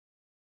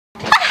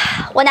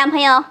我男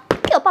朋友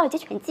给我报了节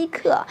拳击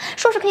课，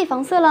说是可以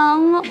防色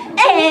狼。哎，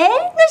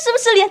那是不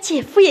是连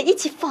姐夫也一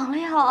起防了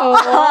呀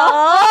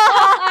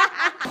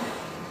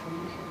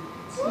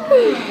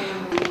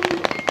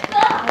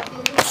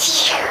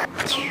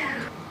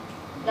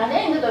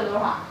？2.1对多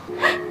少？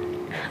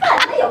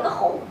那有个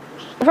猴。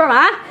我说什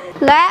么？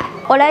来，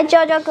我来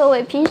教教各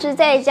位平时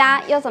在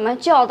家要怎么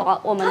教导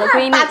我们的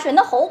闺蜜。打拳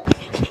的猴，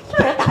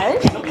这人打人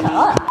怎么可能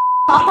啊？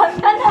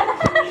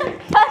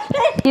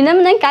你能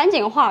不能赶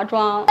紧化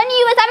妆？那你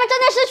以为咱们真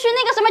的是去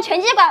那个什么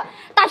拳击馆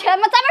打拳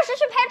吗？咱们是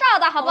去拍照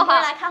的，好不好？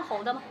来看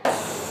猴的吗？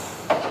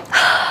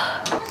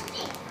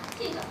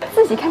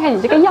自己看看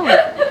你这个样子。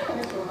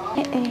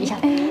一下。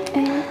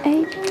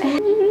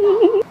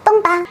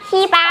东巴、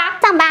西巴、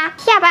上巴、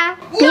下巴、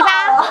鼻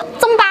巴、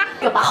中巴、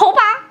猴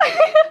巴，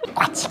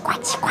呱唧呱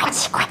唧呱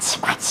唧呱唧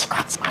呱唧呱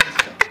唧，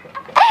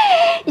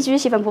一起去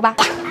洗粉扑吧。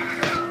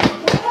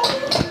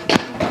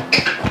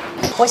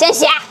我先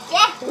洗，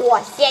我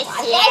先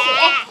洗。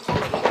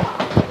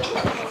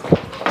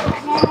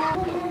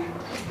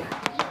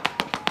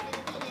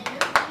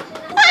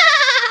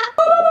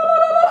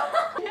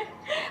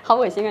好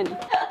恶心啊你！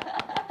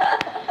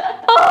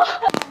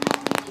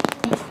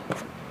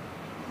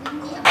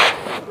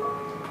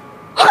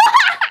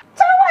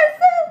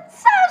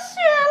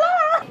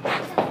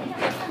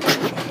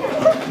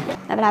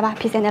来吧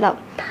 ，peace and love。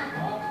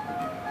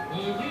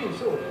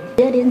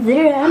有点自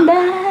然吧。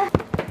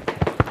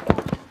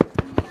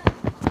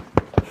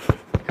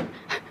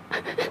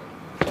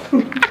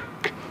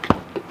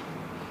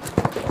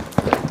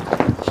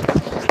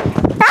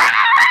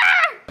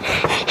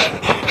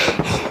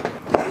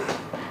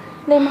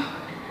累吗？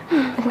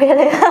我也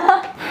累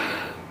了，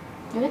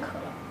有点渴了。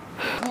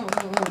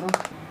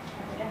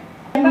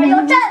里面有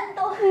战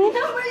斗，里面有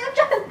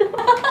战斗。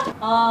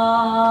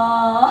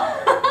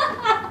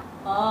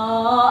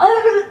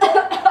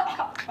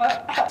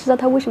知道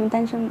他为什么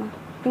单身吗？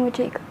因为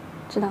这个，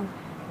知道吗？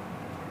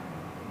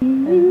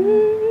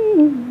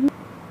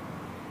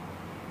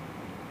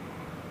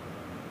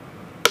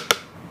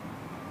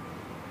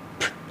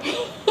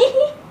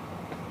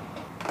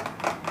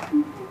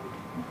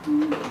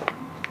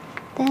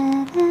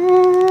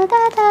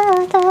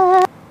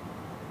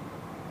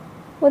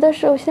我的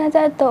手现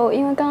在在抖，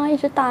因为刚刚一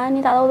直打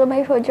你，打到我都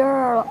没手劲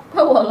儿了。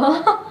怪我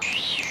了。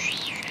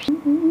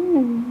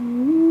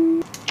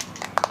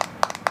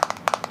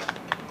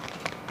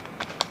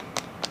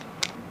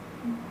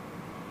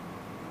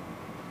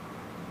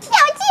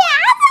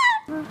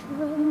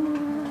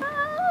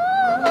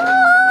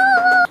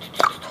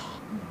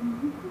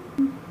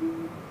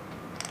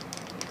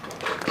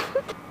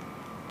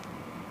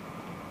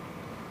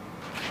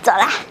走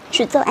啦，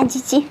去揍安吉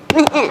吉。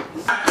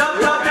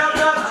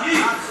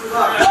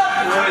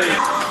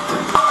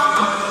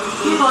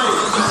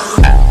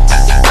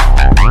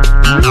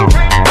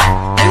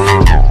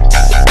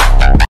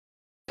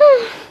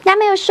男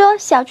朋友说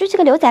小鞠这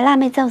个牛仔辣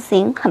妹造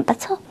型很不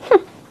错，哼，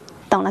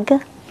懂了哥。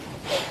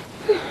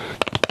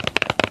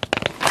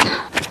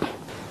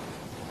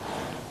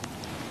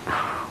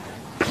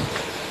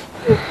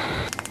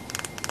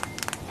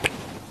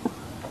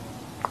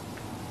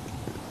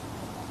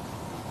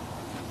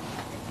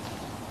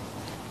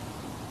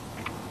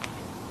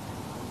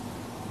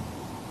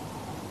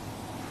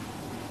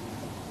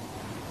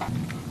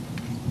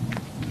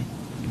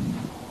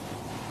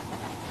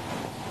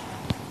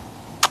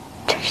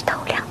真是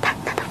透亮淡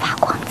淡的发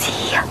光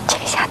肌呀！这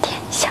个夏天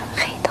像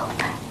黑豆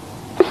粉。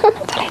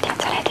再来一点，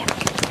再来一点。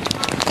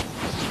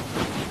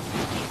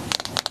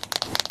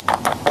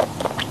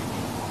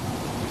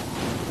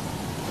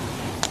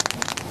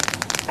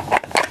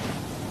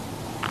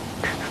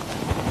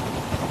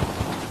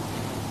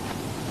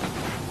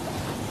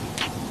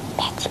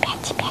吧唧吧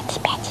唧吧唧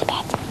吧唧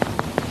吧唧。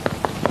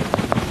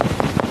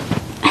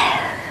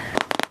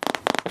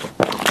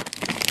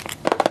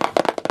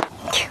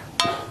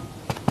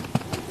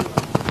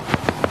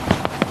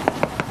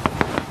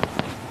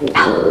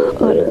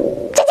饿了，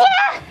姐姐，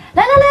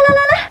来，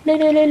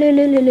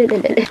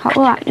好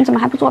饿啊！你怎么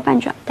还不做饭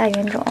去？大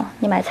冤种，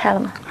你买菜了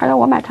吗？还要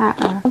我买菜？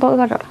我都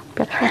饿着了，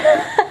别吃了。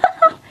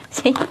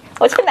行，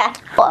我去买。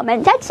我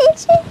们家七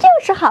七就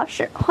是好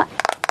使唤。